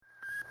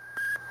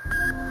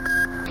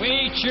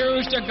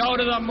choose to go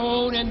to the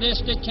moon in this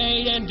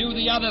decade and do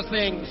the other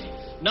things,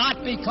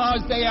 not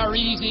because they are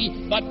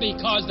easy, but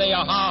because they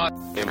are hard.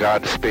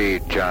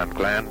 Godspeed, John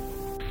Glenn.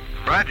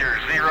 Roger,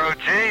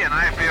 0G, and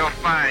I feel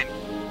fine.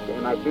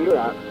 Getting my feet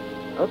out.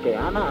 Okay,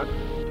 I'm out.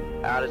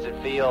 How does it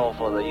feel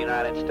for the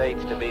United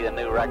States to be the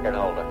new record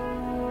holder?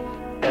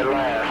 At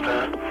last,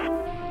 huh?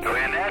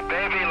 When that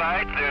baby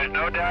lights, there's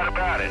no doubt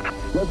about it.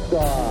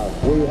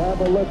 Liftoff. We have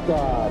a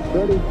liftoff.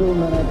 32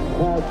 minutes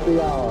past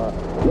the hour.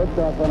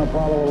 Liftoff on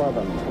Apollo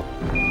 11.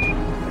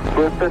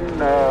 Houston,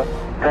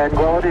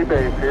 Tranquility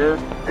Base here.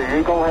 The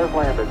Eagle has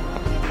landed.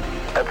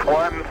 That's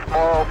one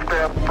small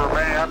step for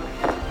man,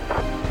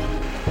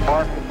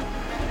 one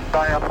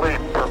giant leap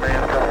for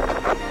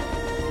mankind.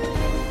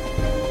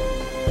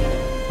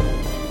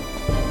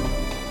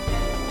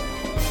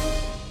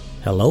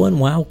 Hello and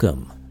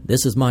welcome.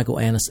 This is Michael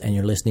Annis, and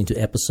you're listening to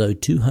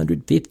episode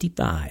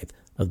 255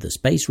 of the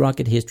Space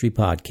Rocket History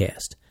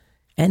Podcast.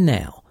 And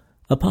now,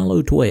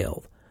 Apollo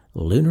 12,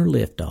 Lunar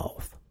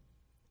Liftoff.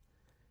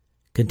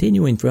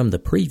 Continuing from the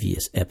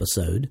previous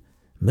episode,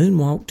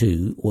 Moonwalk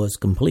 2 was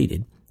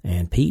completed,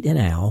 and Pete and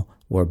Al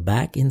were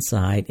back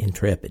inside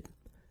Intrepid.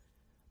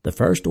 The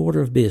first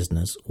order of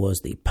business was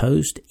the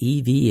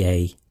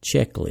post-EVA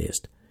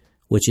checklist,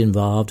 which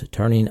involved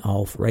turning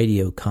off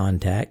radio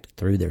contact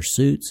through their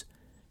suits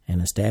and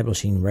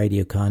establishing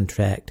radio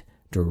contact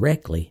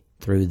directly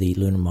through the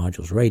lunar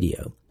module's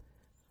radio.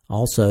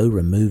 Also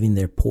removing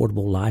their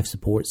portable life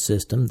support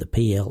system, the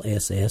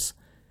PLSS,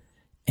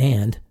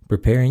 and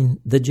preparing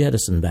the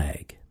jettison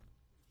bag.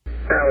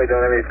 Now we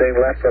don't have anything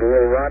left but a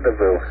little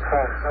rendezvous.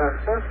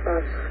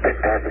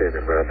 That's it,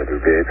 rendezvous,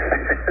 dude.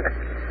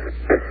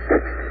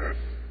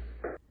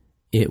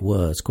 It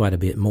was quite a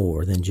bit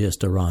more than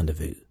just a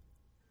rendezvous.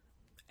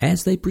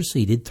 As they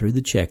proceeded through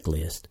the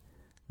checklist,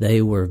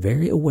 they were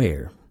very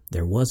aware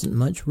there wasn't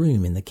much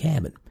room in the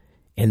cabin,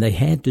 and they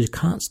had to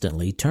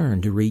constantly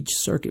turn to reach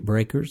circuit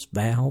breakers,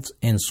 valves,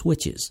 and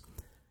switches.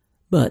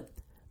 But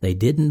they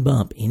didn't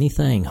bump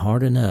anything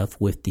hard enough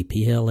with the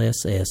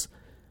PLSS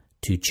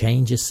to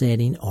change a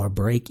setting or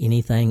break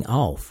anything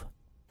off.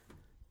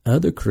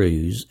 Other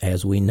crews,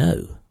 as we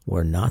know,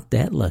 were not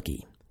that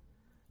lucky.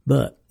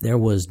 But there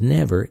was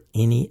never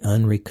any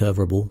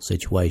unrecoverable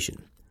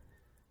situation.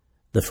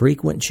 The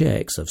frequent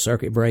checks of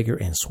circuit breaker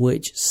and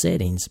switch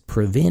settings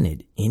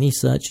prevented any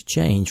such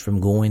change from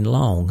going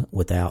long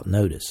without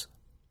notice.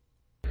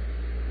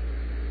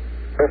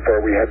 So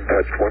far we haven't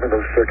touched one of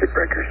those circuit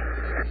breakers,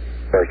 as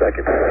far as I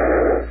can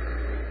tell.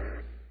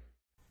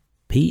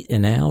 Pete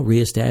and Al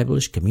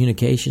reestablished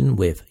communication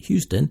with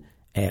Houston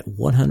at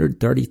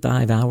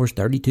 135 hours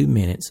 32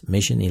 minutes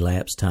mission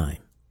elapsed time.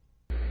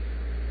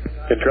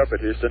 Intrepid,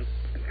 Houston.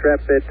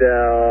 Intrepid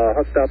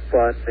hooked up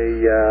on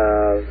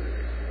the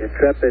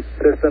Intrepid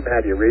system.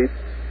 How do you read?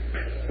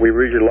 We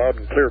read you loud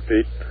and clear,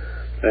 Pete,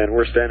 and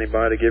we're standing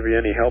by to give you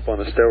any help on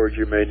the stowage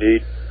you may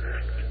need.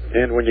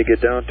 And when you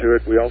get down to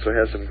it, we also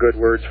have some good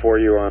words for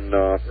you on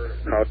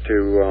how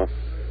to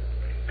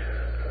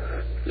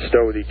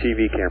stow the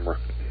TV camera.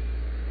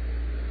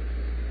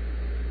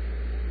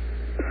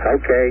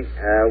 Okay,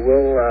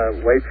 we'll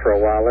wait for a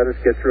while. Let us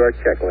get through our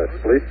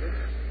checklist, please.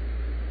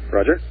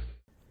 Roger.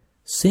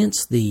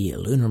 Since the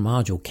lunar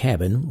module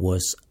cabin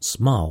was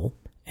small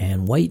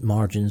and weight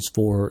margins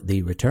for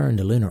the return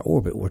to lunar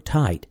orbit were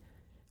tight,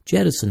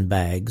 jettison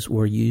bags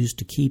were used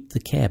to keep the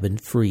cabin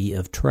free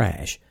of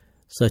trash,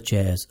 such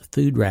as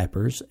food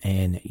wrappers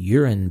and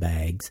urine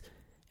bags,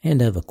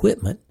 and of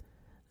equipment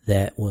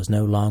that was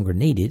no longer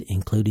needed,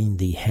 including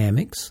the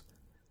hammocks,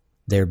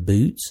 their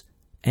boots,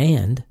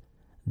 and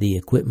the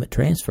equipment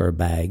transfer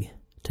bag,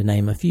 to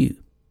name a few.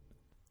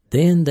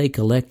 Then they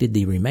collected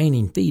the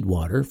remaining feed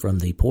water from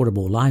the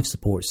portable life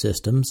support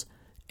systems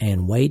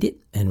and weighed it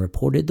and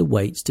reported the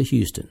weights to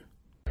Houston.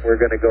 We're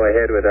going to go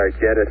ahead with our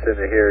jettison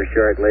here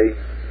shortly.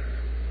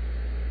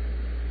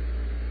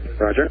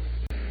 Roger.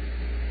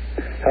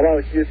 Hello,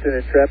 Houston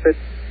Intrepid.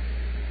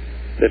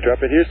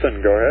 Intrepid,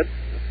 Houston, go ahead.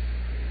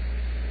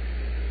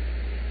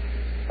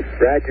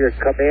 Roger,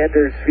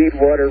 Commander's feed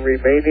water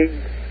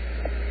remaining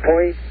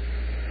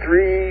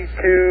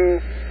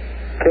 0.32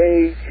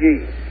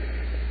 kg.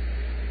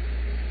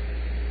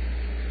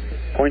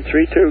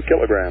 0.32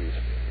 kilograms.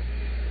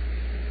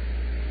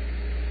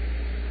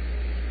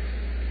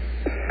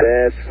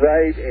 That's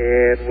right,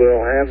 and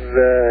we'll have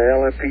the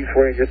LMPs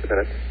for you in just a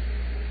minute.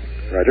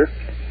 Roger.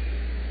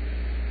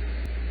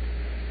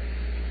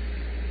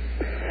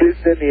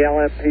 Houston, the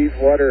LMP's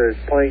water is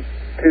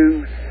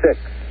 0.26.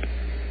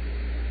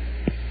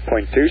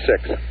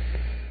 0.26.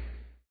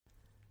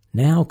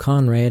 Now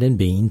Conrad and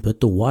Bean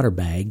put the water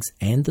bags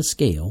and the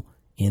scale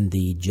in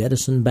the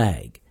jettison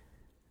bag,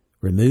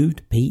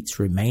 removed Pete's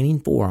remaining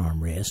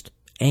forearm rest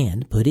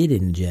and put it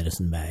in the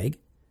jettison bag,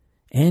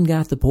 and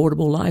got the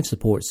portable life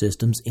support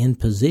systems in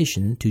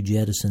position to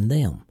jettison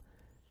them.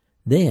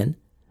 Then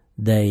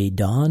they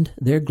donned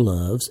their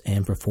gloves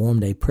and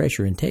performed a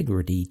pressure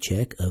integrity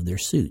check of their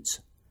suits.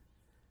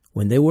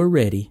 When they were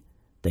ready,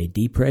 they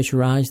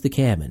depressurized the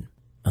cabin,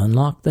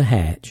 unlocked the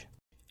hatch,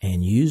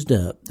 and used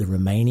up the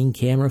remaining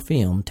camera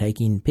film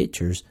taking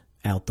pictures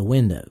out the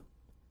window.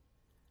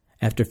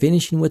 After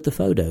finishing with the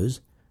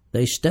photos,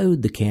 they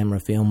stowed the camera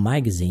film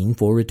magazine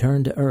for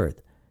return to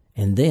Earth,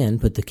 and then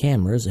put the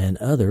cameras and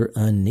other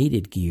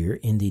unneeded gear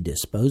in the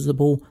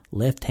disposable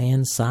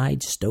left-hand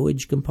side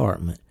stowage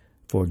compartment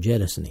for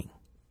jettisoning.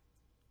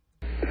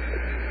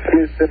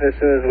 Houston, as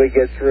soon as we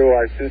get through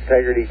our suit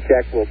integrity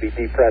check, we'll be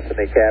depressing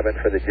the cabin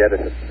for the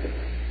jettison.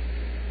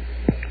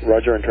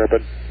 Roger,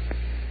 Intrepid.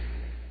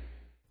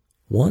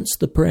 Once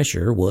the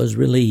pressure was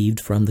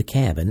relieved from the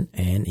cabin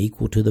and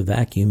equal to the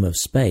vacuum of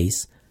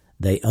space,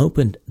 they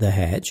opened the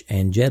hatch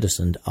and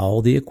jettisoned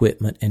all the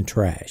equipment and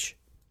trash.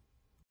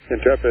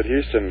 Intrepid,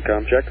 Houston,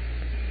 com check.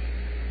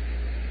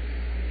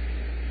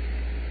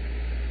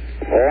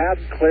 Loud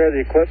and clear, the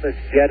equipment's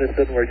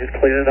jettisoned. We're just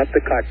cleaning up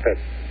the cockpit.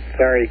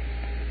 Sorry.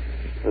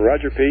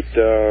 Roger, Pete.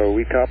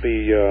 We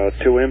copy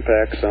 2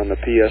 impacts on the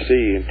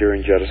PSE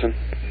during jettison.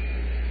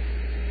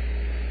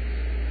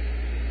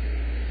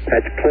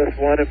 That's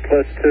 +1 and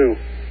 +2.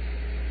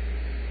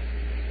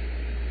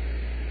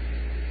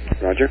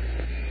 Roger.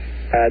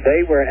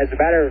 They were, as a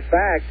matter of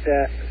fact,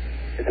 that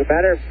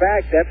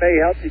may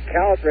help you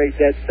calibrate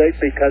that thing,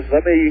 because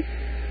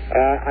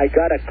I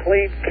got a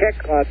clean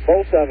kick on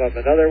both of them.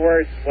 In other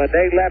words, when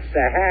they left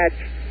the hatch,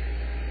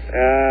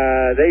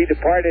 they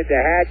departed the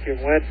hatch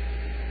and went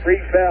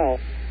free-fell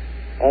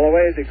all the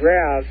way to the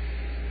ground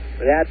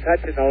without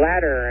touching the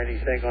ladder or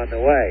anything on the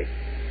way.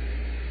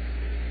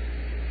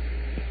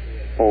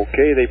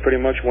 Okay, they pretty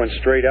much went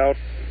straight out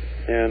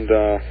and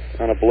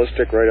on a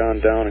ballistic right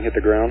on down and hit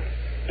the ground.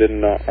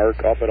 Didn't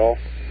arc up at all?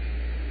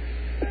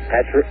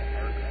 That's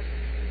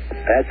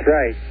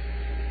right.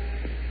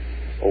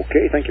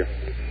 Okay, thank you.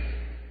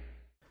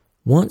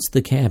 Once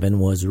the cabin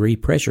was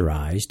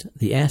repressurized,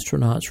 the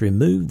astronauts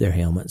removed their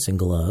helmets and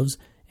gloves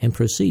and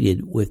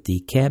proceeded with the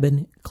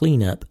cabin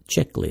cleanup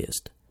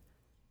checklist.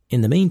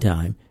 In the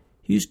meantime,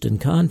 Houston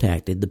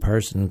contacted the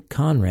person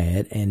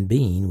Conrad and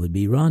Bean would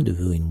be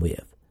rendezvousing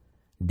with,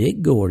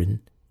 Dick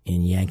Gordon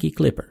in Yankee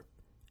Clipper,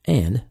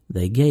 and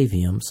they gave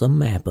him some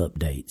map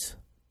updates.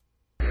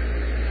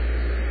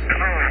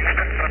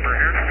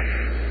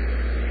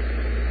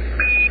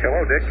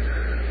 Hello, Dick.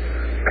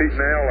 Pete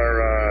and Al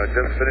are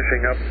just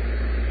finishing up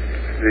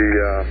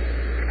the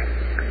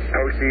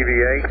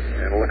post-EVA,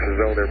 and it looks as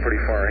though they're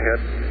pretty far ahead.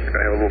 Going to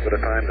have a little bit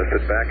of time to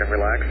sit back and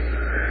relax.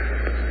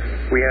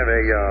 We have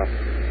a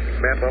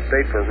map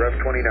update for Rev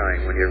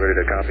 29 when you're ready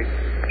to copy.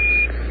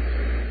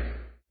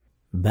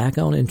 Back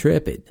on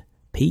Intrepid,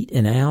 Pete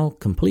and Al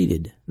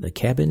completed the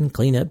cabin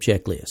cleanup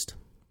checklist.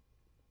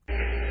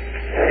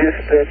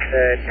 Houston,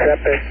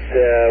 Intrepid,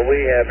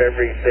 we have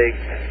everything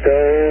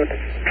stowed,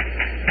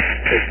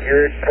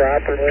 secured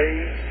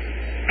properly.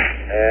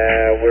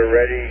 We're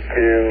ready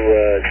to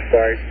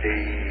start the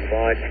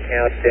launch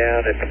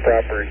countdown at the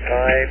proper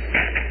time.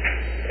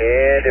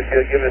 And if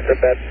you'll give us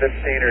about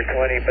 15 or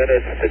 20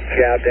 minutes to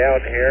chow down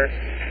here,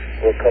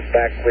 we'll come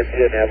back with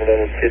you and have a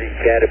little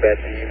chitty-chat about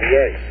the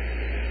EVA.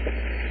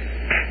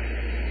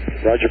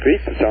 Roger,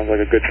 Pete. That sounds like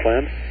a good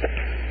plan.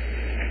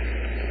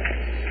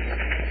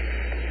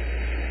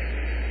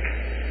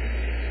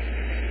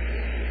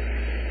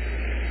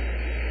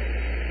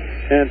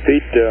 And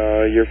Pete,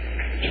 you're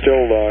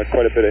still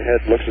quite a bit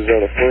ahead. Looks as though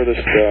the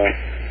furthest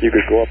you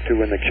could go up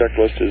to in the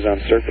checklist is on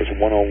surface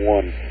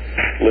 101.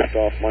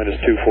 Liftoff minus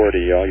 240.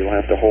 You'll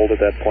have to hold at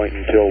that point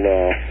until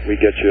we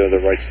get you the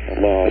right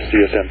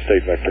CSM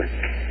state vector.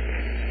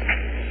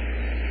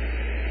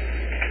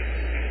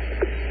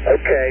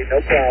 Okay, no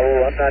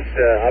problem.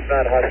 I'm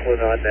not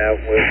hustling on that.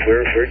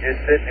 We're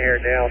just sitting here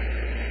now.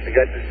 We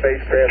got the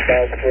spacecraft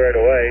all squared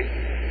away.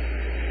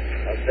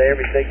 I'll say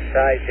everything's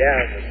tied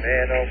down, but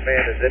man, oh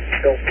man, is it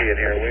filthy in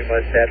here. We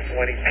must have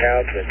 20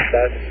 pounds of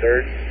dust,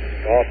 dirt,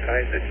 all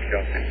kinds of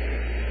junk.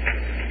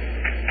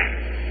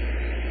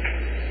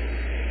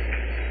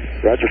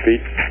 Roger,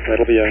 Pete.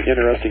 That'll be an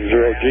interesting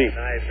zero-G.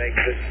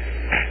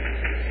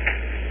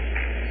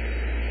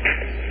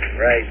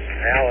 Right.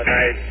 Al and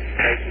I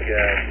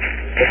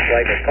look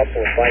like a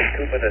couple of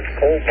bituminous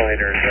coal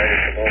miners right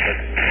at the moment.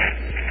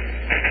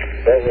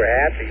 But we're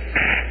happy.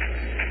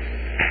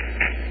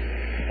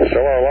 So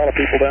are a lot of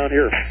people down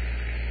here.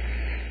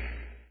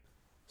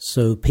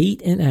 So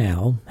Pete and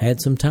Al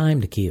had some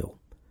time to kill.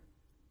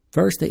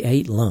 First they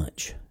ate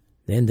lunch.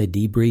 Then they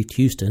debriefed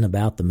Houston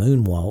about the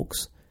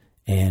moonwalks.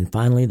 And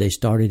finally they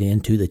started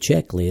into the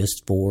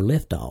checklist for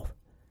liftoff.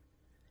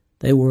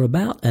 They were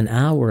about an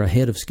hour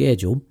ahead of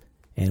schedule,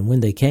 and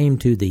when they came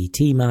to the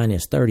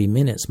T-minus 30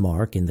 minutes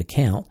mark in the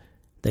count,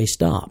 they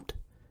stopped,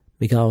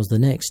 because the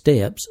next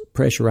steps,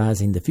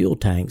 pressurizing the fuel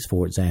tanks,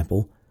 for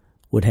example,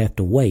 would have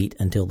to wait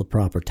until the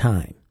proper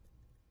time.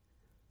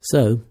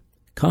 So,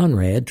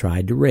 Conrad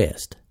tried to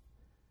rest.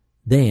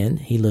 Then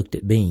he looked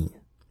at Bean.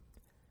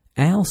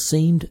 Al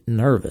seemed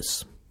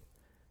nervous.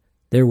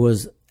 There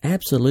was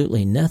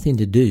absolutely nothing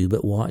to do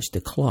but watch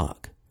the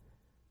clock.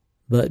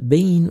 But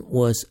Bean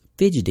was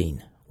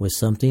fidgeting with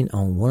something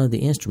on one of the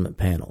instrument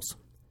panels.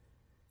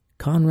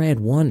 Conrad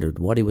wondered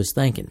what he was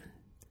thinking.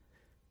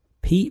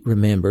 Pete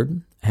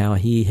remembered how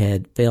he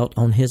had felt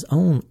on his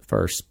own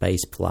first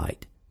space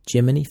flight,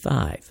 Gemini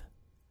 5.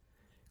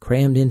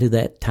 Crammed into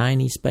that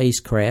tiny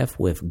spacecraft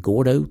with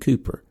Gordo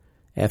Cooper,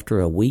 after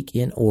a week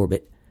in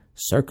orbit,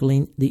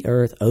 circling the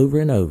Earth over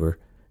and over,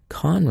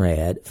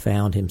 Conrad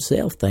found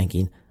himself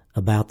thinking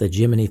about the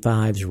Gemini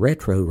 5's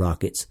retro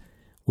rockets,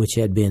 which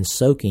had been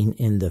soaking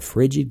in the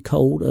frigid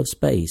cold of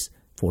space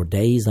for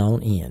days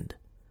on end,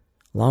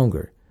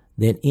 longer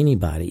than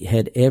anybody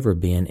had ever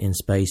been in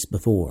space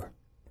before.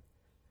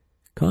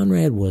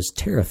 Conrad was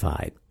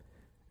terrified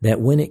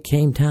that when it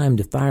came time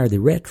to fire the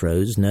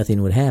retros,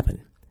 nothing would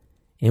happen,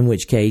 in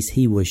which case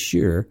he was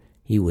sure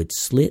he would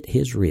slit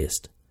his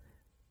wrist.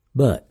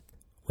 But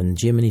when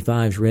Gemini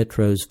 5's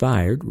retros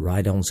fired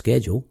right on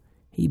schedule,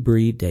 he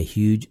breathed a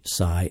huge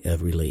sigh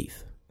of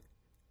relief.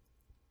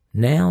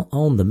 Now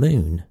on the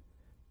moon,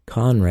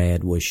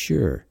 Conrad was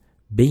sure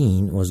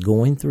Bean was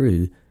going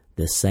through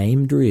the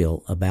same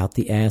drill about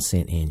the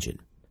ascent engine,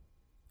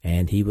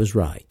 and he was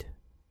right.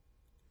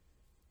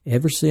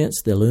 Ever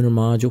since the lunar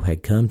module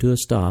had come to a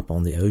stop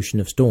on the ocean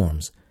of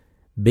storms,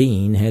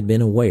 Bean had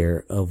been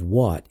aware of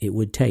what it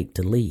would take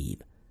to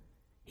leave.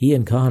 He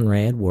and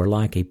Conrad were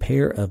like a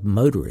pair of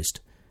motorists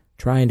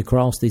trying to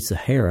cross the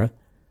Sahara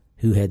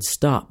who had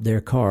stopped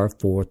their car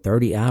for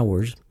 30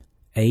 hours,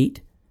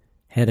 ate,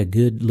 had a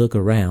good look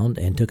around,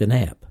 and took a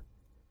nap.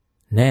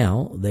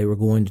 Now they were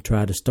going to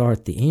try to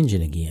start the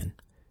engine again,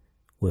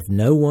 with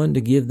no one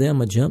to give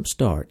them a jump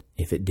start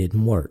if it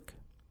didn't work.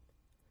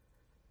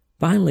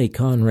 Finally,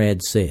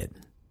 Conrad said,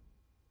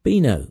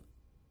 "Beano,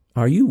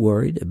 are you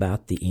worried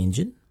about the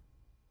engine?"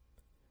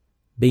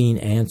 Bean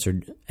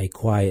answered a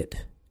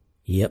quiet,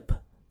 "Yep."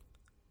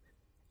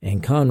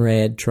 And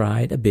Conrad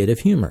tried a bit of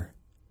humor,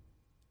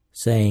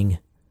 saying,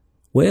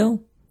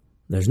 "Well,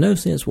 there's no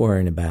sense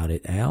worrying about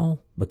it,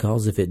 Al,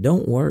 because if it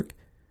don't work,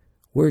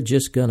 we're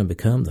just going to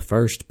become the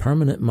first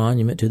permanent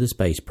monument to the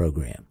space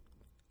program."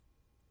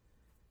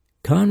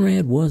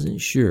 Conrad wasn't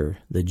sure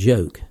the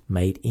joke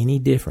made any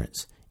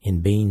difference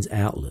in Bean's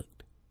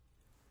outlook.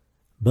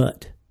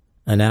 But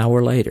an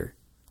hour later,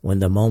 when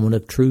the moment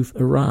of truth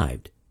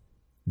arrived,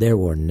 there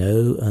were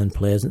no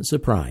unpleasant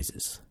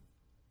surprises.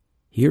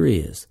 Here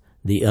is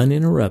the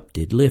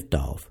uninterrupted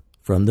liftoff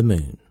from the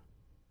moon.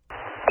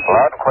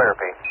 Loud and clear,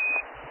 Pete.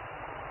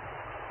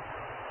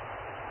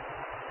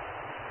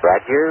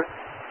 Roger.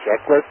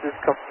 Checklist is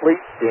complete.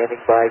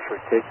 Standing by for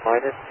TIG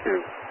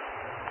 -2.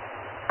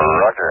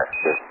 Roger.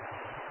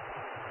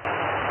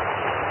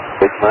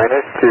 TIG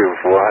 -2,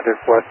 400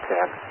 plus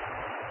 10.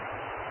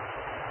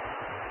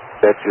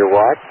 Set your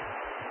watch.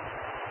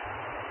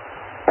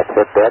 I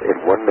set that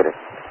in 1 minute.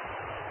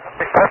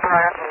 Clipper,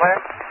 I have to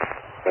land.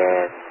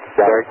 And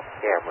start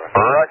camera.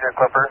 Roger,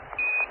 Clipper.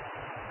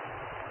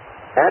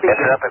 Howdy,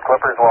 Get up and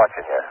Clipper's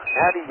watching you.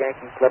 howdy,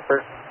 Yankee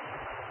Clipper.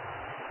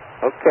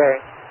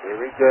 Okay,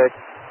 very good.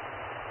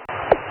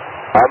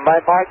 On my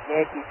mark,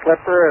 Yankee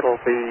Clipper, it'll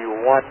be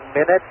 1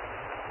 minute.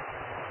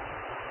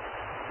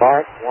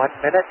 Mark, 1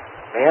 minute.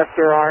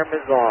 Master arm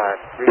is on.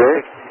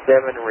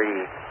 367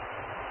 read.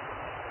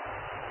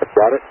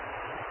 Got it.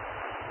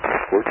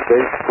 Work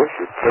stage push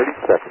at 30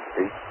 seconds,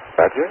 Pete.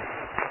 Roger.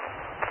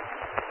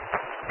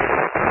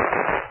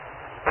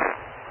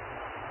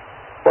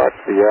 Watch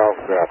the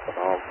LSAP and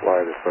I'll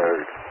fly the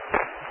bird.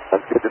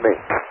 Sounds good to me.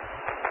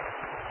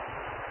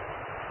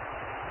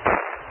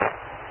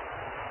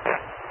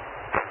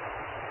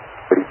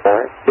 Pretty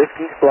fine.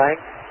 50 blank.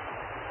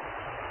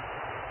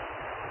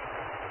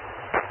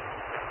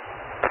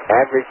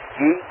 Average G.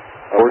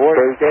 Abort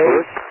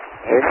stage.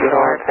 Engine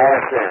arm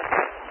pass in.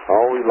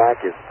 All we like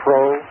is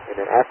pro and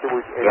then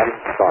afterwards engine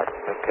start.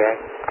 Okay.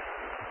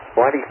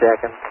 20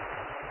 seconds.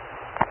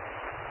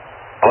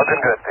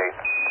 Looking good, Pete.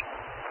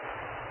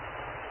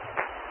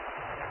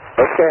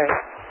 Okay.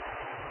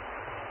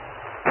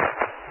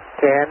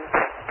 10,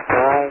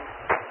 9,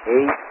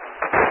 8,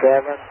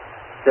 7,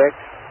 6,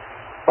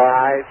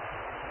 5,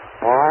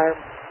 arm,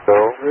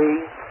 Go.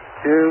 3,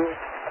 2,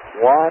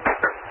 1,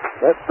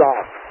 lift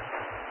off.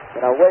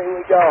 And away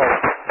we go.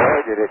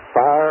 Boy, did it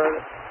fire.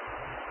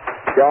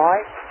 Joy,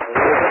 and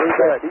we're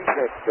good.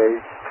 Defense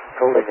stage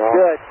holding Looks on.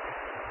 good.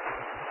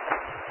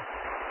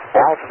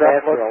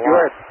 LSEP looks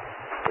good.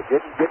 It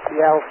didn't get the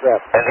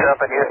LSEP. Engine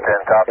up in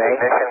Houston. Copy. Okay.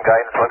 Ignition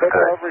guidance looks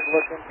good. Over's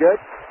looking good.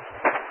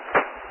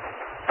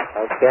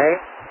 Okay.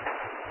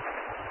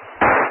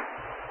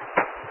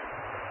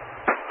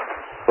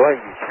 Boy,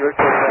 you sure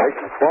took nice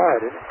and quiet,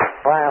 didn't it?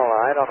 Well,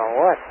 I don't know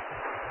what.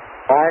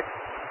 Mark,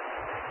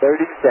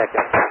 30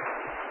 seconds.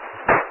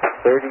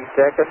 30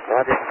 seconds,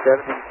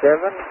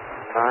 177,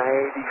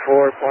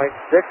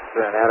 94.6,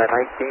 and out of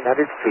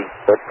 1,900 feet.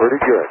 That's pretty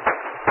good.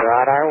 We're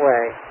on our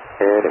way.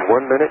 And in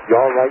 1 minute,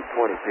 y'all right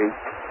 20, Pete.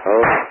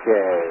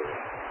 Okay.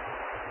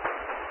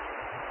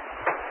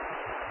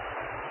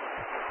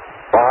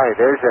 All right,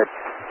 there's it.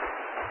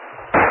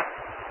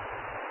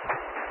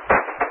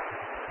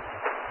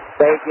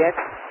 Say again.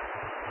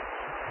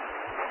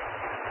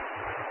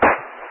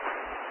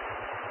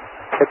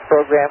 The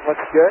program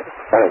looks good.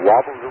 Kind of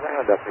wobbles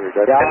around up here,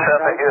 doesn't Yeah. it? Engine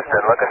up in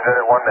Houston. Looking good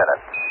at 1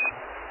 minute.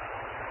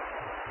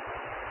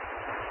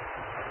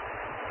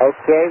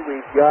 Okay,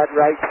 we've got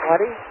right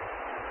 20.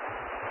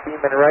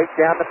 Steaming right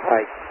down the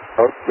pipe.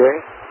 Okay.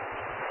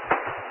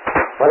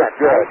 What a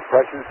good. nice,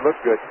 Pressures look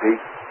good,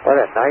 Pete. what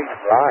a nice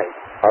ride.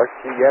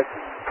 RCS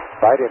is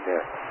right in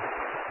there.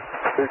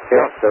 Two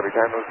jumps every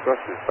time those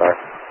thrusters start.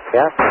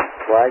 Yep,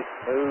 quite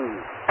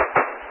smooth.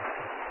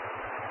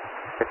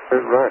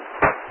 Good run.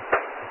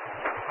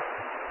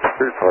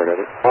 Third part of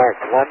it. Mark,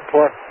 1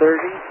 plus 30,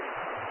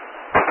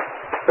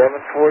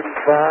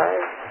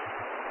 745,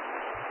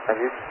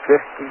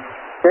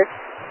 156.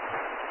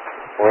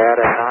 We're at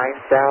a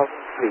 9,000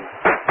 feet.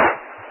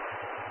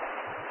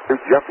 Too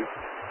jumpy.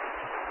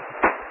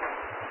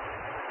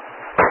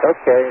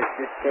 Okay, it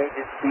just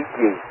changes PG.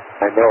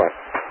 I know it.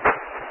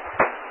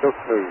 So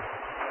smooth.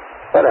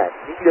 What a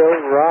neato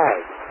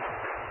ride.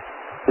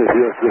 Maybe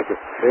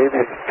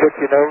it's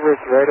switching over,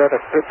 it's right on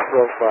a pitch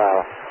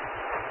profile.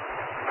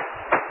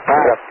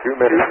 Up 2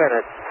 minutes. 2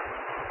 minutes.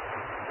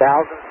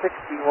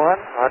 1,061,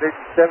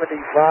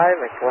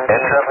 175, and climbing.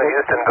 Intrepid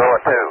Houston, go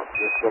at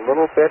 2. Just a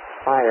little bit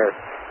higher.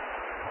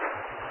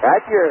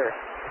 Roger.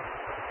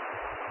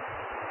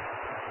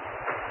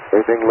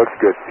 Everything looks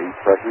good, Pete.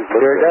 Pressures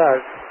look Sure good.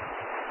 does.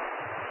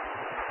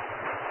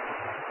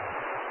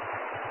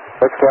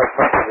 Looks like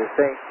much of the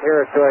same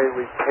territory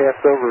we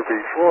passed over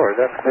before,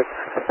 doesn't it?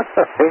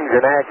 Wings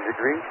and ags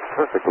agree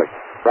perfectly.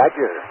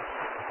 Roger.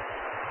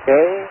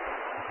 Okay.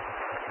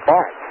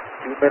 Mark.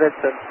 2 minutes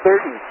and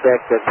 30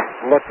 seconds.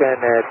 Looking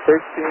at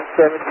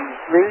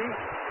 1373,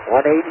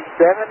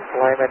 187,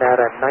 climbing out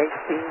of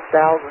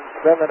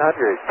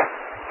 19,700.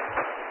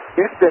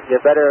 Houston, you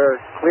better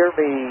clear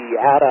me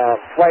out of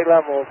flight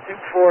level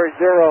 240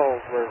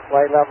 for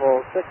flight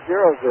level 600.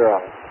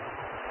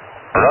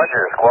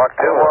 Roger, squawk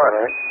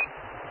 2-1.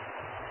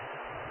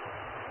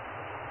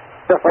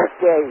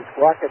 Okay,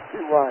 squawk at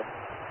 2-1.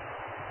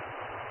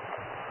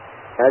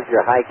 How's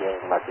your high gain,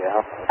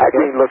 Miguel? High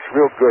gain looks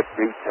real good,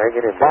 Pete. Hang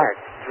it in there. Mark,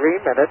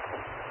 3 minutes.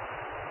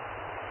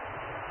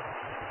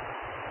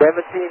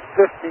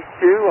 1752,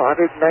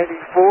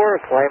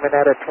 194, climbing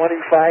out of 25,000.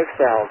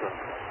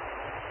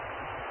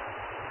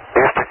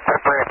 Houston,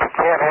 separate. You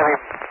can't have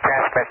him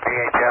transmit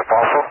VHF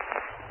also.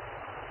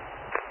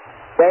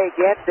 Say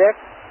again, Dick?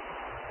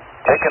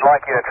 Take it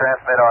like you to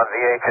transmit on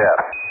VHF.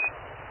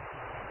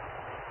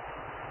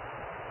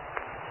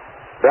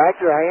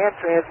 Roger, I am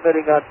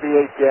transmitting on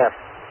VHF.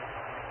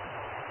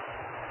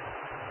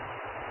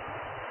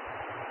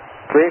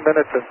 3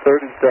 minutes and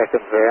 30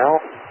 seconds, Al.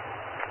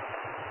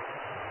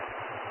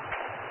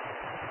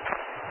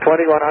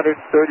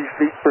 2,130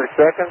 feet per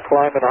second,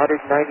 climbing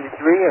 193,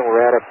 and we're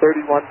at a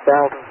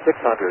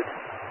 31,600.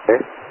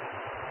 Okay.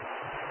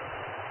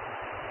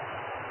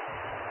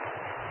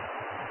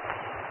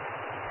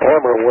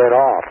 Hammer went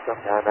off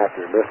sometime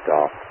after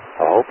liftoff.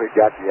 I hope it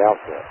got the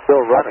outset.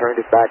 Still running. I turned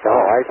it back on.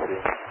 Oh, I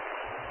see.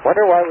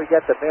 Wonder why we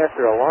got the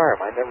master alarm.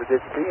 I never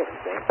did see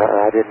anything.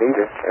 I didn't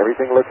either.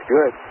 Everything looks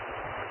good.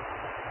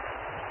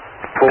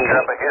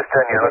 Intrepid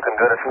Houston, you're looking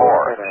good at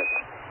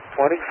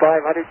 4.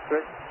 2,500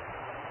 feet.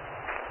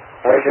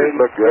 Pressures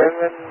look good.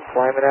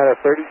 Climbing out of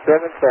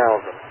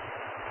 37,000.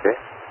 Okay.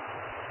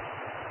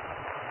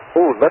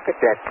 Ooh, look at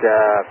that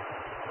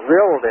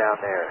rill down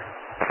there.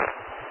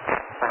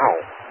 Ow.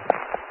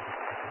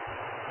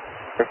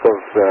 I think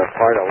goes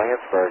part of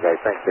Landsberg, I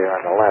think, there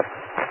on the left.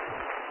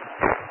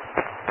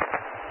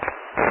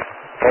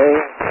 Hey,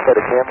 but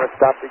the camera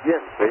stopped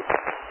again, see?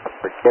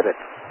 Forget it.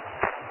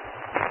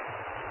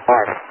 All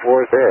right,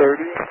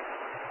 430,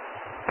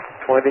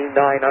 2,954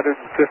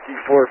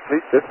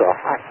 feet. This is a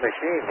hot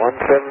machine.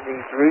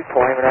 173,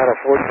 climbing out of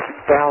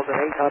 42,800.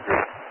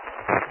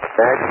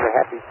 Bags are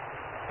happy.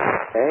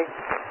 Okay.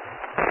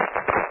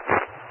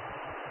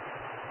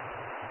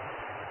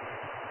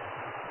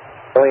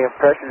 Helium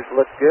pressures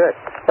look good.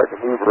 Start to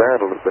move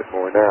around a little bit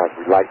more now as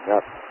we lighten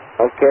up.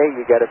 Okay,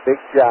 you got a big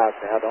job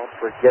now. Don't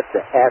forget the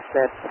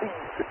ascent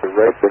piece at the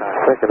right Been time.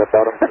 thinking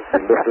about them since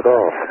we lifted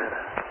off.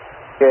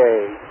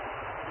 Okay,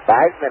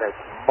 5 minutes.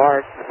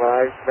 Mark,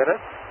 5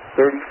 minutes.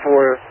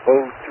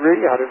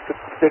 3403,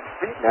 156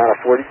 feet, now to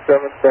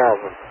 47,000.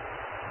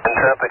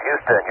 Intrepid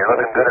Houston, you're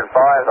looking good at 5.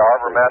 The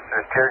harbor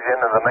master's cheered you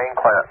into the main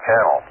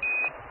channel.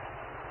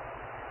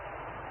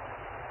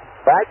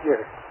 Roger.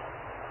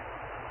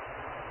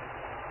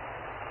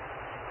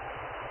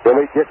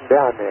 Really getting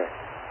down there.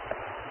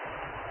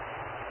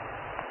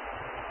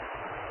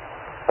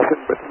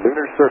 Nothing but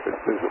lunar surface,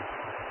 is it?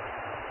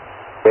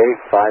 Okay,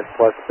 5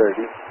 plus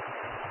 30.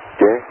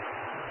 Okay.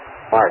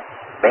 Mark,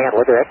 man,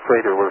 look at that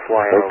crater we're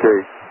flying over. Okay.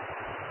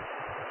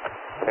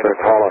 I'm going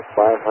to call us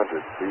 500,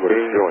 see what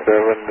it's doing.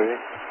 70,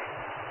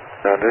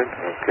 100,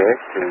 okay,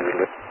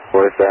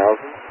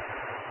 4,000.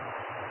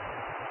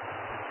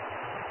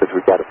 Because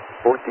we've got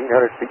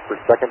 1,400 feet per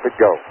second to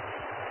go.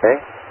 Okay.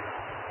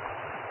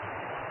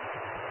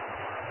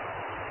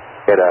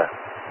 Get a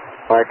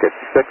mark at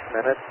 6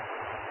 minutes.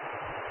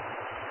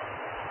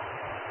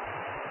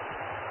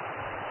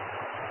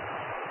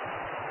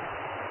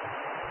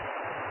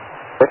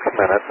 6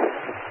 minutes.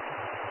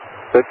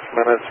 6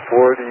 minutes,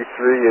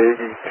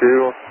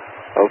 43.82.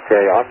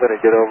 Okay, I'm going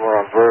to get over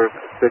on verb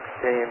 16,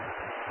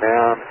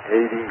 down,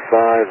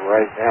 85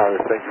 right now.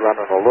 This thing's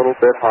running a little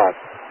bit hot.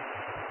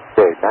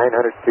 Okay,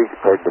 900 feet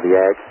according to the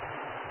ag.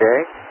 Okay,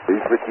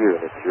 these with you,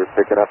 and you're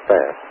picking up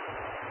fast.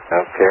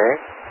 Okay,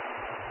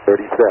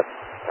 37.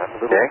 I'm a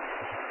little, okay.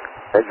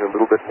 Measure a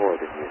little bit more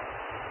than you.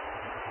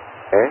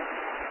 Okay,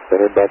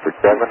 then in back for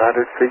 700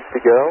 feet to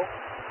go.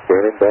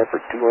 Then in back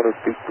for 200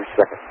 feet per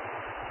second.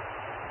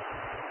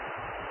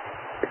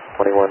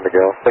 621 to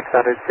go. 600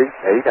 feet,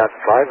 8 on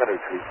 500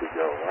 feet to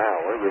go. Wow,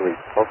 we're really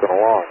smoking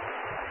along.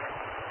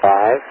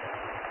 5,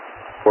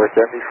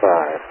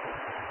 475.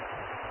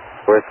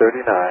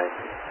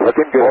 439.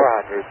 Looking good.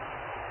 400.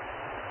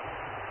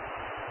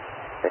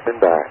 And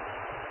back.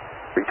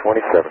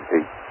 327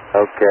 feet.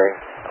 Okay.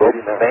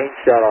 Main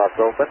shutoff's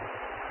open.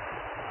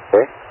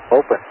 Okay.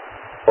 Open.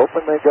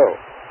 Open they go.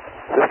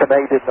 System A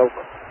didn't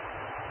open.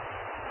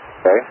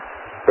 Okay.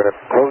 Going to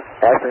close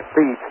ascent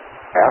feeds.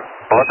 Yeah.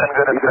 Looking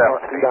good at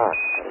 7 feet on.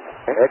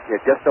 Okay. You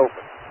just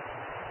open.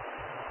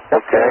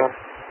 Okay.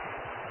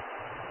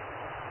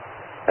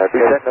 Be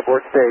setting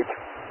aboard stage.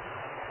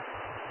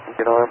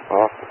 Engine arm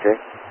off. Okay.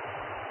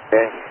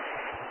 Okay.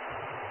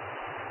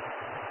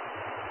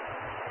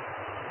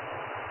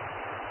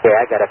 Okay,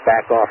 I got to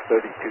back off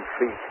 32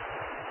 feet.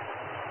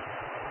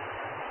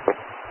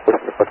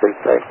 Listen to what they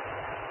say.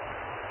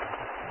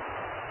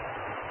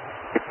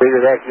 You clear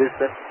that,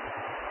 Houston?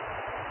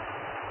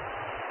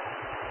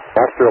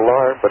 Master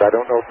alarm, but I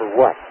don't know for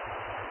what.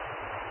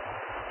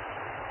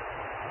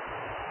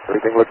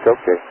 Everything looks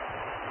okay.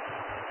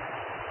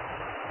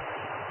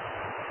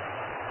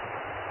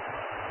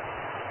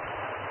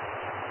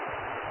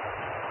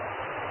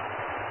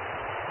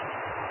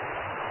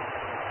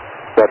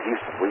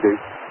 Houston, we do.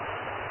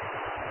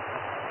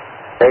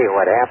 Hey,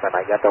 what happened?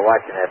 I got to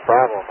watching that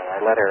problem and I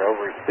let her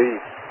overspeed.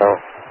 Oh,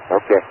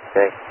 okay.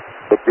 Okay.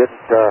 It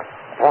didn't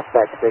talk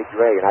backstage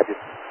Ray, and I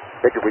just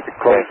figured we could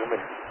close them.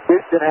 And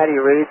Houston, how do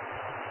you read?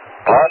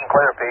 Loud and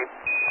clear, Pete.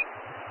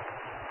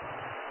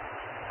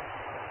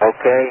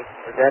 Okay.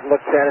 Does that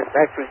look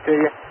satisfactory to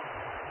you?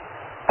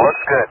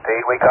 Looks good,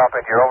 Pete. We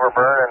copied your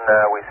overburn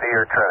and we see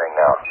your trimming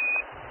now.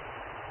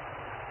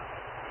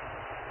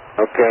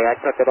 Okay, I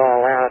took it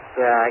all out.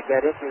 I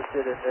got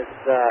interested in this.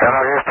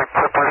 Hello, Houston.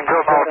 Clipper,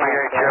 still no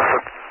VHF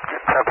with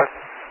Tempest.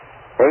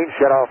 Main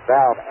shutoff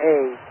valve A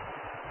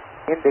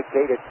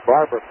indicated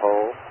barber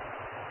pole.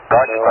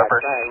 Roger, Clipper.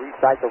 I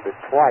recycled it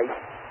twice,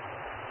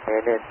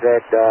 and then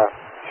said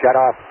shut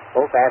off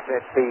both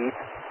ascent feeds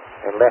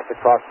and left the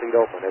cross feed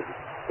open as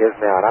it is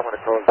now. And I'm going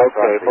to close the cross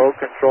feed. Okay, mode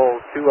control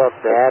 2 up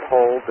to that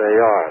hold they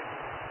are.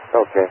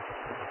 Okay.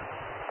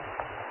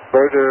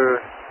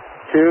 Inverter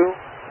 2.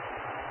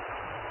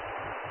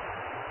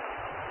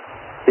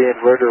 The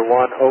inverter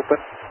 1 open.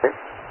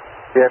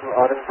 Then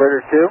on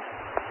inverter 2.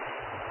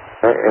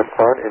 I am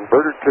on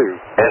inverter 2.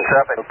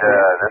 Intrepid, this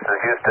is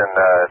Houston.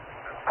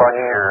 Punch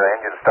your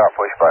engine stop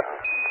push button.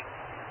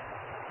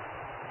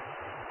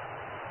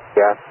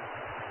 Yeah.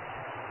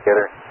 Get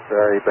her.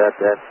 Sorry about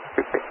that.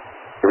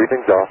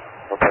 Everything's off.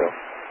 Okay.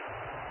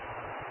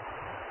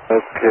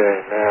 Okay,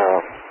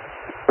 now.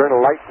 Turn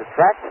a light to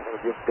track.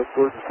 We'll give Dick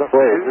Gordon something.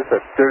 Boy, is this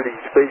a dirty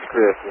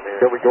spacecraft in here?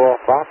 Shall we go off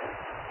Fox?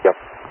 Yep.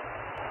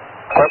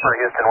 Clipper,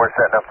 Houston, we're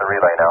setting up the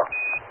relay now.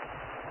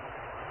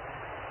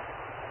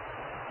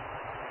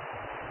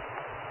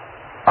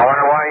 I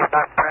wonder why he's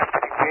not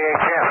transmitting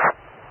VHF.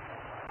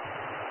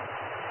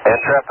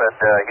 Intrepid,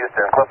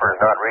 Houston, Clipper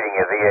is not reading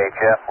a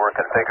VHF. We're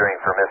configuring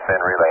for misfin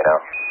relay now.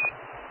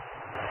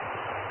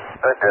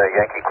 Good,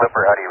 Yankee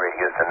Clipper, how do you read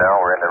Houston now?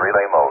 We're in the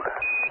relay mode.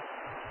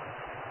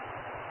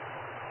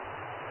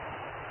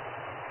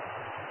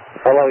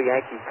 Hello,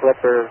 Yankee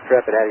Clipper,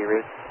 Intrepid, how do you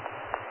read?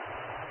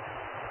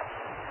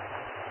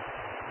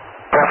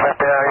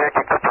 Intrepid,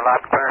 Yankee Clipper, loud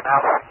and clear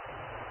now.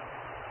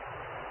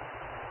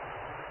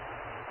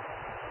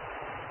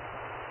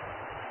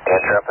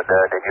 Intrepid,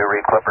 did you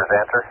read Clipper's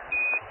answer?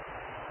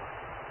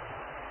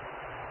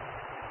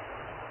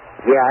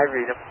 Yeah, I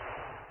read him.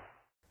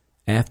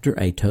 After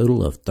a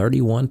total of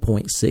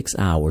 31.6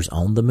 hours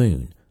on the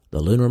moon, the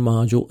lunar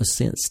module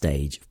ascent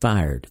stage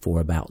fired for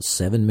about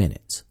 7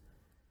 minutes.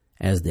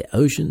 As the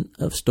ocean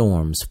of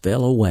storms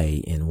fell away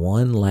in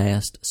one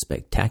last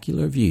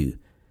spectacular view,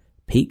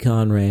 Pete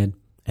Conrad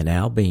and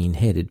Al Bean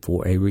headed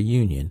for a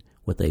reunion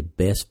with a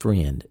best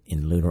friend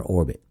in lunar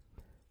orbit.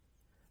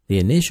 The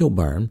initial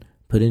burn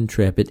put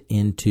Intrepid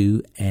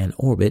into an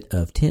orbit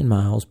of 10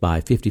 miles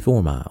by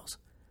 54 miles.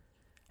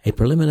 A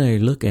preliminary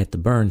look at the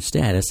burn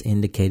status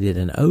indicated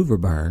an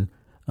overburn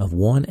of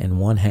 1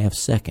 1/2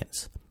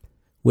 seconds,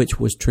 which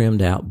was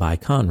trimmed out by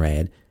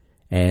Conrad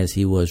as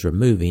he was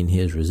removing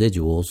his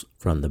residuals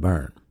from the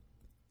burn.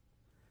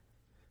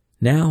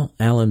 Now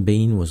Alan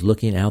Bean was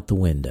looking out the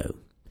window.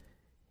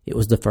 It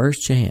was the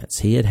first chance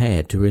he had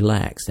had to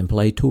relax and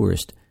play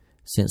tourist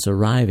since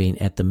arriving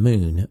at the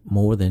moon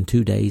more than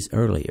 2 days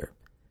earlier.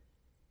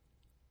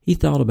 He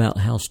thought about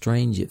how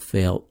strange it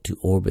felt to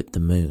orbit the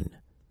moon.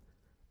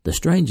 The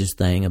strangest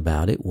thing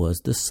about it was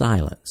the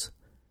silence.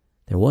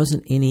 There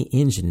wasn't any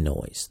engine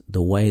noise,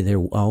 the way there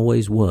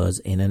always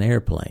was in an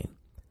airplane.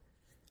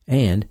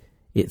 And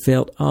It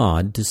felt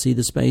odd to see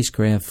the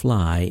spacecraft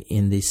fly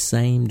in the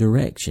same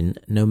direction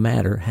no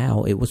matter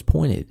how it was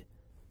pointed.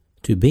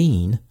 To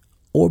Bean,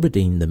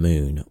 orbiting the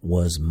moon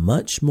was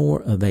much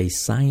more of a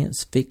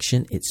science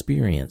fiction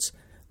experience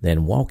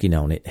than walking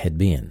on it had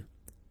been.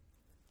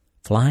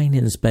 Flying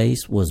in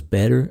space was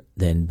better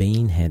than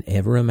Bean had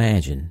ever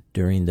imagined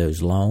during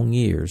those long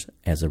years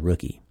as a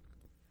rookie.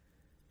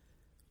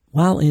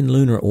 While in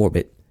lunar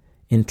orbit,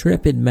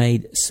 Intrepid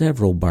made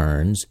several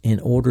burns in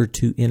order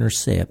to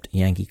intercept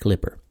Yankee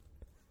Clipper.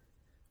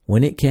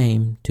 When it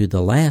came to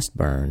the last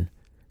burn,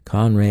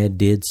 Conrad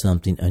did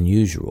something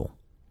unusual.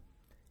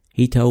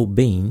 He told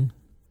Bean,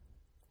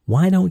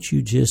 "Why don't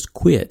you just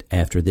quit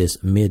after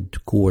this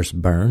mid-course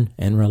burn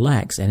and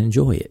relax and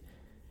enjoy it?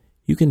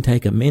 You can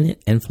take a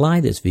minute and fly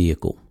this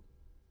vehicle."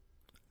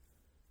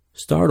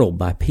 Startled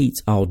by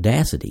Pete's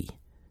audacity,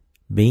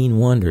 Bean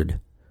wondered,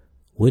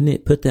 wouldn't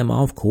it put them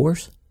off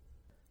course?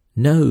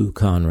 "No,"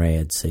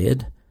 Conrad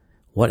said.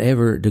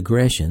 "Whatever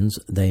digressions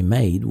they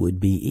made would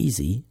be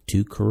easy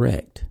to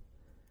correct."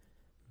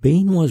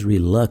 Bean was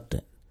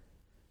reluctant.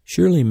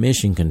 Surely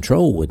Mission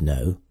Control would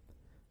know.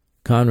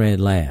 Conrad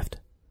laughed.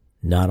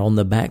 "Not on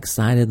the back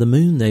side of the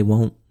moon they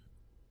won't."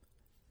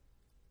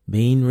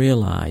 Bean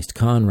realized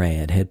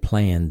Conrad had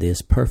planned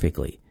this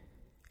perfectly,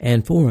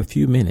 and for a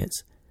few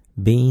minutes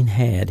Bean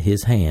had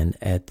his hand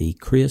at the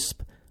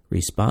crisp,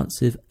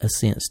 responsive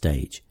ascent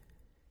stage.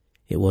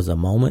 It was a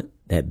moment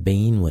that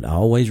Bean would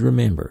always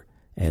remember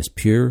as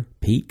pure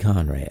Pete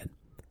Conrad,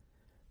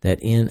 that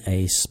in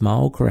a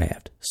small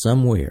craft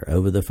somewhere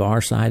over the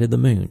far side of the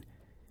moon,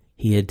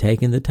 he had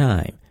taken the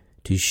time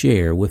to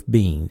share with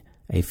Bean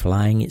a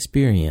flying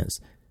experience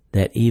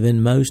that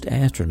even most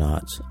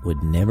astronauts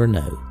would never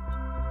know.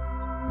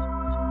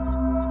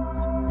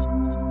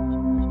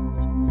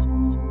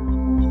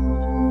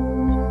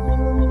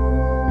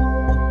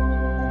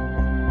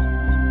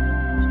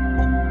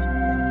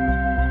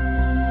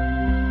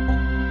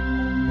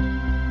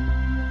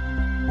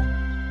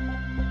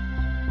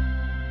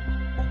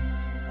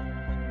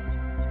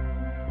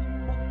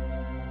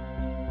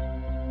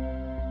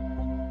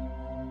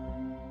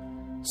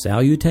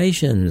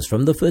 Salutations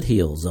from the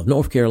foothills of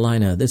North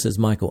Carolina. This is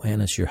Michael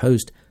Annis, your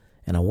host,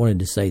 and I wanted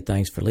to say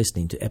thanks for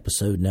listening to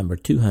episode number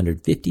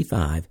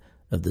 255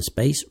 of the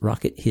Space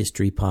Rocket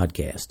History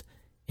Podcast,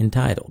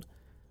 entitled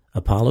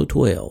Apollo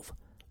 12,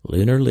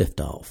 Lunar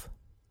Liftoff.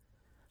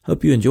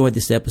 Hope you enjoyed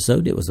this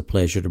episode. It was a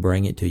pleasure to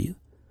bring it to you.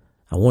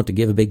 I want to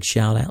give a big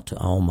shout out to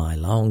all my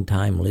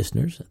longtime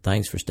listeners.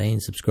 Thanks for staying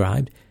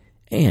subscribed,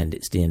 and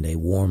extend a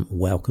warm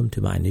welcome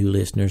to my new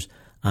listeners.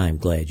 I'm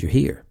glad you're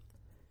here.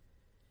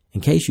 In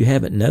case you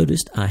haven't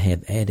noticed, I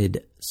have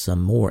added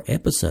some more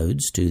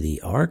episodes to the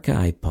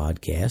archive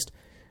podcast.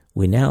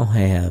 We now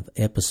have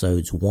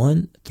episodes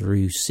 1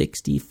 through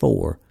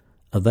 64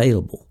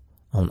 available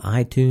on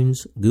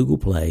iTunes, Google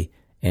Play,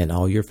 and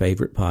all your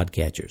favorite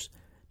podcatchers.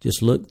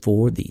 Just look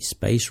for the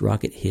Space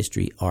Rocket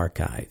History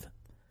Archive.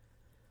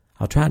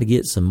 I'll try to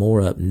get some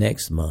more up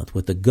next month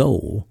with the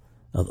goal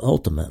of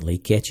ultimately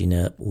catching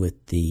up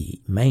with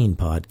the main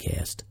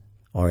podcast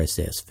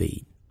RSS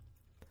feed.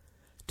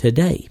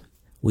 Today,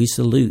 we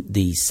salute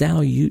the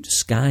Salyut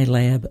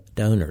Skylab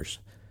donors.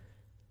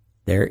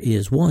 There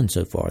is one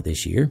so far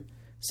this year.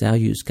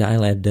 Salyut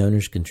Skylab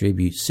donors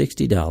contribute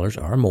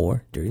 $60 or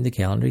more during the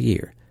calendar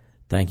year.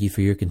 Thank you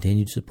for your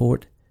continued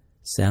support,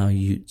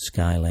 Salyut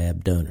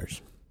Skylab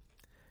donors.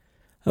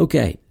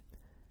 Okay,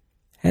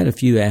 had a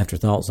few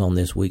afterthoughts on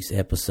this week's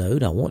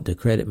episode. I want to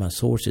credit my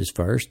sources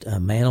first.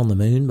 Man on the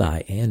Moon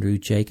by Andrew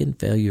Chaikin,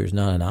 Failure is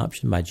Not an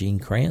Option by Gene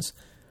Kranz,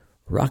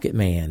 Rocket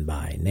Man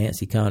by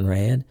Nancy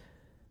Conrad,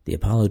 the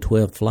Apollo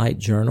 12 Flight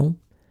Journal,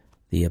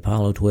 the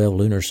Apollo 12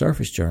 Lunar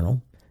Surface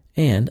Journal,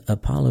 and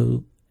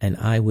Apollo, an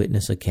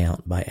Eyewitness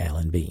Account by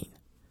Alan Bean.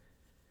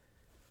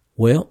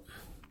 Well,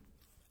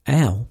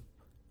 Al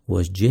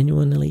was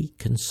genuinely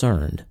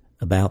concerned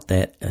about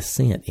that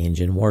ascent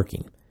engine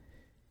working,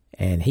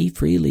 and he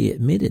freely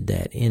admitted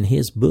that in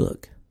his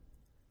book.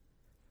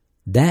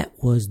 That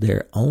was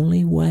their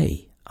only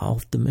way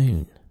off the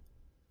moon.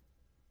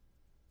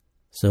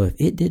 So if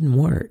it didn't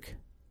work,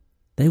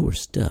 they were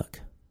stuck.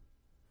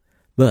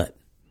 But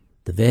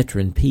the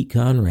veteran Pete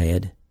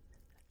Conrad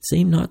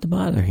seemed not to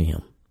bother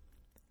him.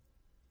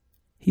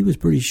 He was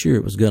pretty sure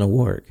it was going to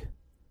work.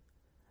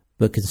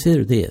 But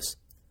consider this.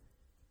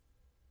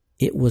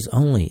 It was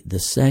only the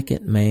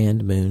second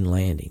manned moon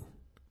landing.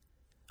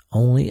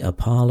 Only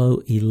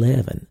Apollo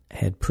 11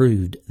 had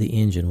proved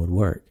the engine would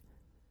work.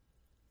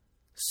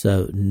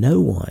 So no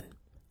one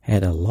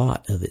had a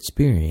lot of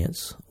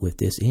experience with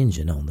this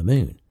engine on the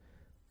moon.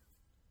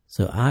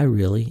 So I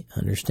really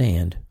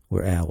understand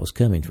where Al was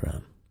coming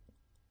from.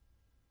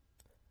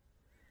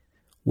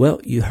 Well,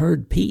 you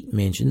heard Pete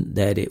mention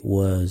that it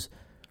was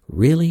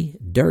really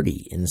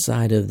dirty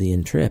inside of the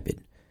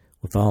Intrepid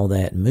with all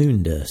that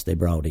moon dust they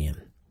brought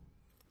in.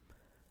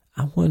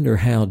 I wonder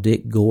how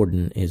Dick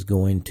Gordon is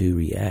going to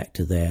react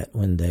to that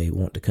when they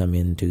want to come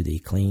into the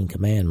clean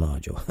command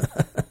module.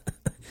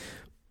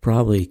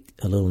 Probably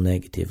a little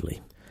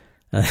negatively.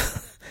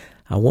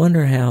 I I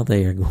wonder how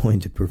they are going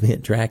to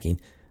prevent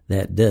tracking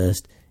that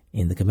dust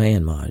in the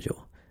command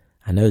module.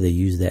 I know they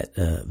use that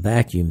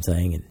vacuum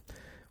thing, and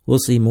we'll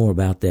see more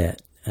about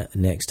that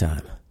next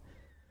time.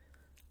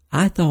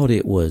 I thought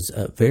it was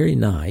very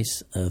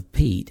nice of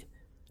Pete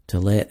to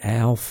let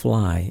Al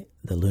fly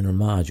the lunar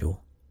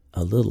module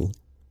a little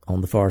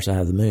on the far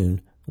side of the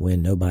moon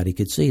when nobody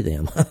could see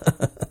them.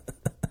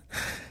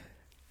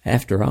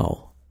 After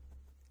all,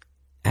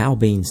 Al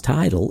Bean's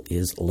title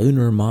is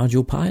Lunar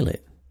Module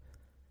Pilot.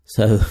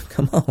 So,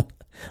 come on,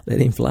 let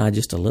him fly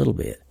just a little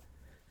bit.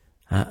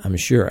 I'm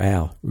sure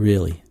Al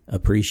really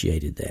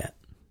appreciated that.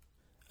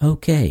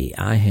 Okay,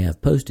 I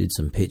have posted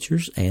some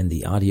pictures and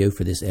the audio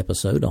for this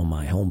episode on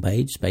my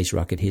homepage,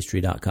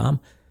 spacerockethistory.com.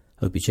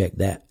 Hope you check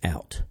that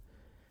out.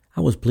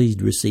 I was pleased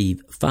to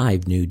receive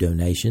 5 new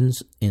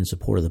donations in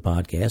support of the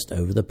podcast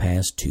over the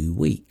past 2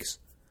 weeks.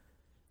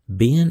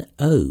 Ben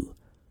O.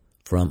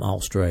 from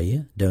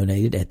Australia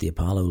donated at the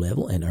Apollo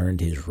level and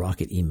earned his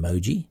rocket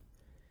emoji.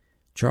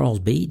 Charles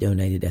B.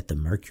 donated at the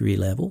Mercury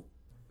level.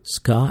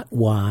 Scott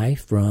Y.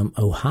 from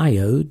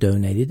Ohio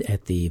donated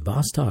at the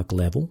Vostok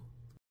level.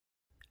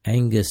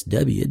 Angus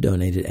W.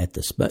 donated at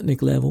the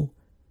Sputnik level.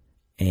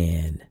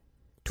 And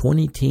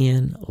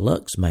 2010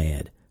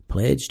 LuxMad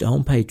pledged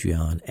on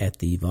Patreon at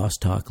the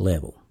Vostok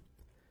level.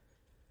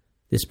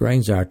 This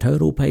brings our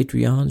total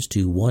Patreons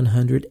to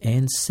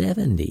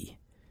 170.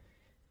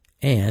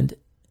 And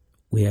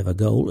we have a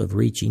goal of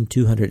reaching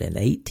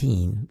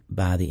 218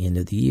 by the end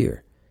of the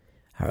year.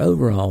 Our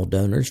overall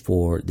donors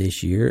for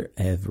this year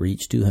have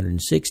reached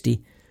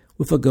 260,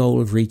 with a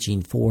goal of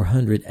reaching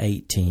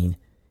 418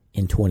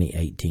 in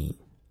 2018.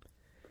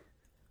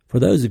 For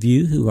those of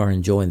you who are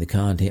enjoying the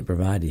content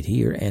provided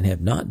here and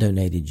have not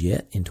donated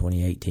yet in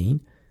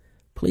 2018,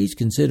 please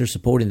consider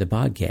supporting the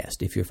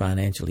podcast if you're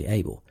financially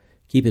able.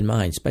 Keep in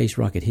mind, Space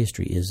Rocket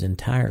History is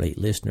entirely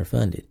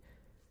listener-funded.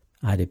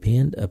 I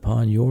depend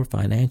upon your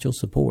financial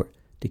support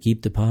to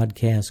keep the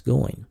podcast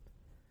going.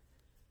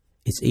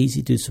 It's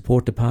easy to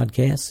support the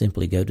podcast.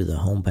 Simply go to the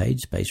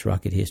homepage,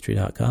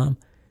 spacerockethistory.com,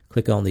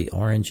 click on the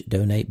orange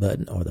donate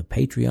button or the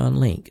Patreon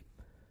link.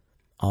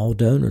 All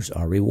donors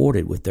are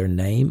rewarded with their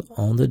name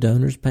on the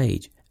donors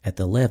page at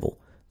the level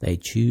they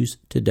choose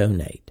to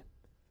donate.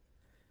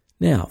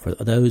 Now, for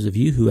those of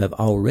you who have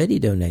already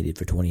donated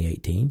for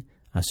 2018,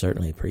 I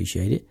certainly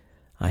appreciate it.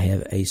 I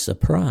have a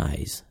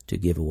surprise to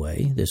give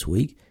away this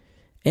week,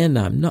 and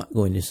I'm not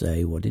going to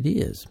say what it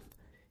is.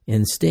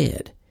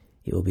 Instead,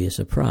 it will be a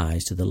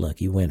surprise to the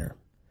lucky winner.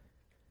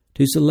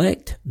 To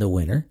select the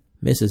winner,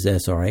 Mrs.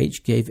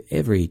 SRH gave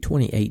every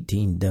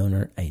 2018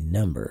 donor a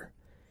number.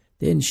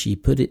 Then she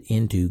put it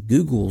into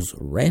Google's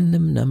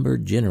random number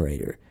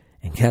generator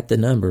and got the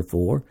number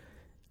for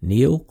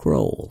Neil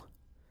Kroll.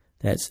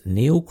 That's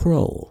Neil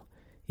Kroll.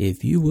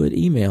 If you would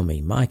email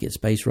me, Mike at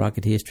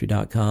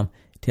spacerockethistory.com,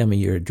 tell me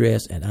your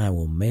address, and I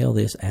will mail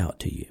this out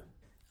to you.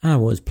 I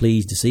was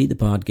pleased to see the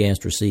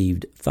podcast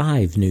received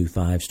 5 new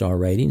 5-star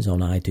ratings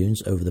on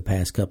iTunes over the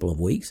past couple of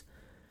weeks.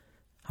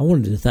 I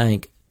wanted to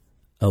thank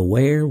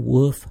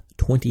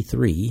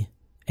AwareWolf23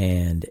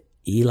 and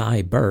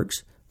Eli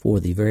Burks for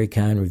the very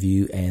kind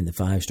review and the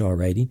 5-star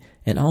rating,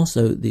 and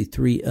also the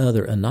 3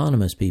 other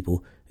anonymous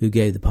people who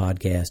gave the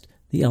podcast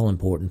the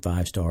all-important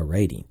 5-star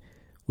rating.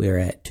 We are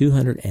at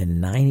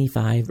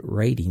 295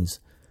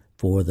 ratings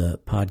for the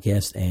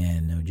podcast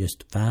and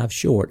just 5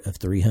 short of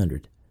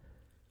 300.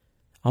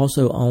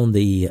 Also on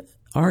the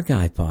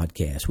archive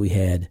podcast, we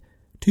had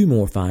 2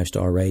 more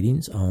 5-star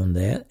ratings on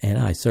that, and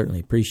I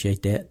certainly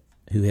appreciate that,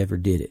 whoever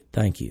did it.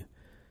 Thank you.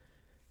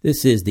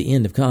 This is the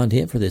end of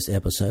content for this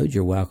episode.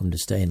 You're welcome to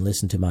stay and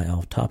listen to my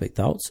off-topic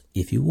thoughts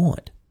if you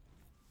want.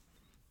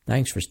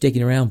 Thanks for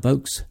sticking around,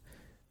 folks.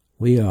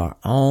 We are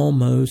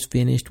almost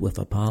finished with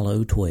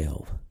Apollo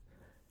 12.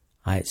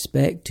 I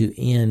expect to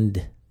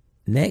end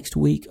next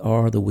week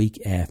or the week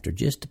after,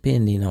 just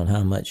depending on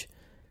how much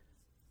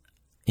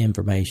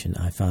information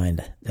I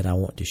find that I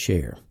want to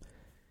share.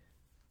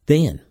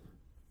 Then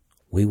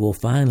we will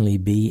finally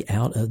be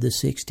out of the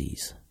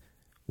 60s.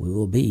 We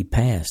will be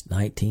past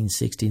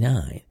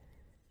 1969.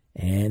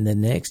 And the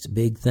next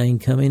big thing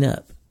coming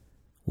up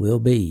will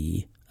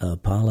be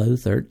Apollo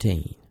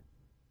 13.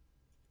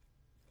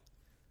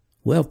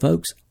 Well,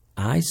 folks,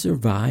 I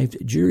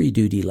survived jury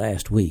duty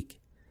last week.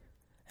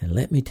 And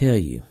let me tell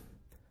you,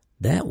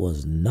 that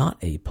was not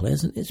a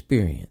pleasant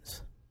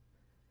experience.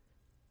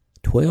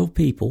 12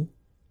 people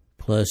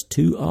plus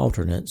 2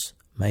 alternates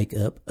make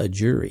up a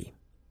jury.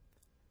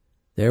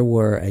 There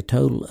were a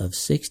total of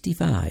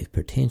 65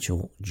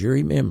 potential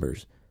jury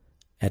members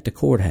at the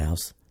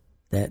courthouse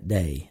that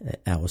day.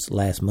 That was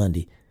last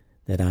Monday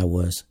that I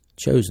was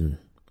chosen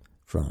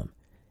from.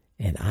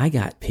 And I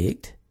got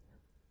picked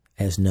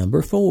as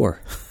number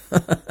 4.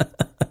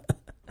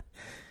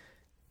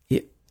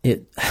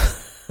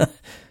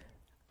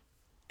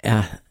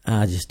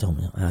 I just don't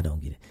know. I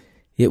don't get it.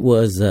 It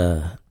was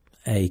a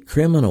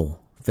criminal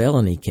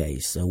felony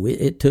case, so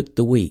it took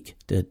the week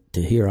to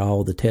hear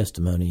all the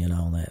testimony and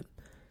all that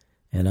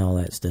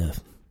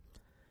stuff.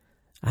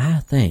 I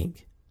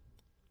think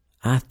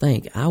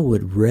I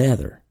would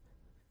rather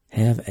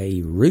have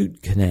a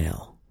root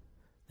canal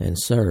than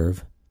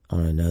serve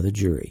on another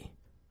jury.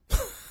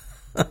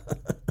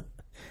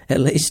 At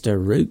least a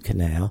root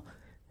canal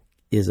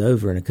is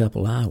over in a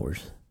couple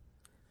hours.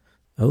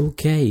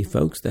 Okay,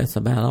 folks, that's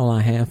about all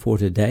I have for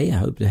today. I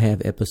hope to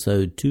have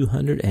episode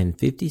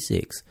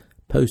 256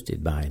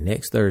 posted by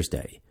next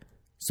Thursday.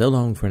 So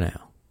long for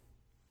now.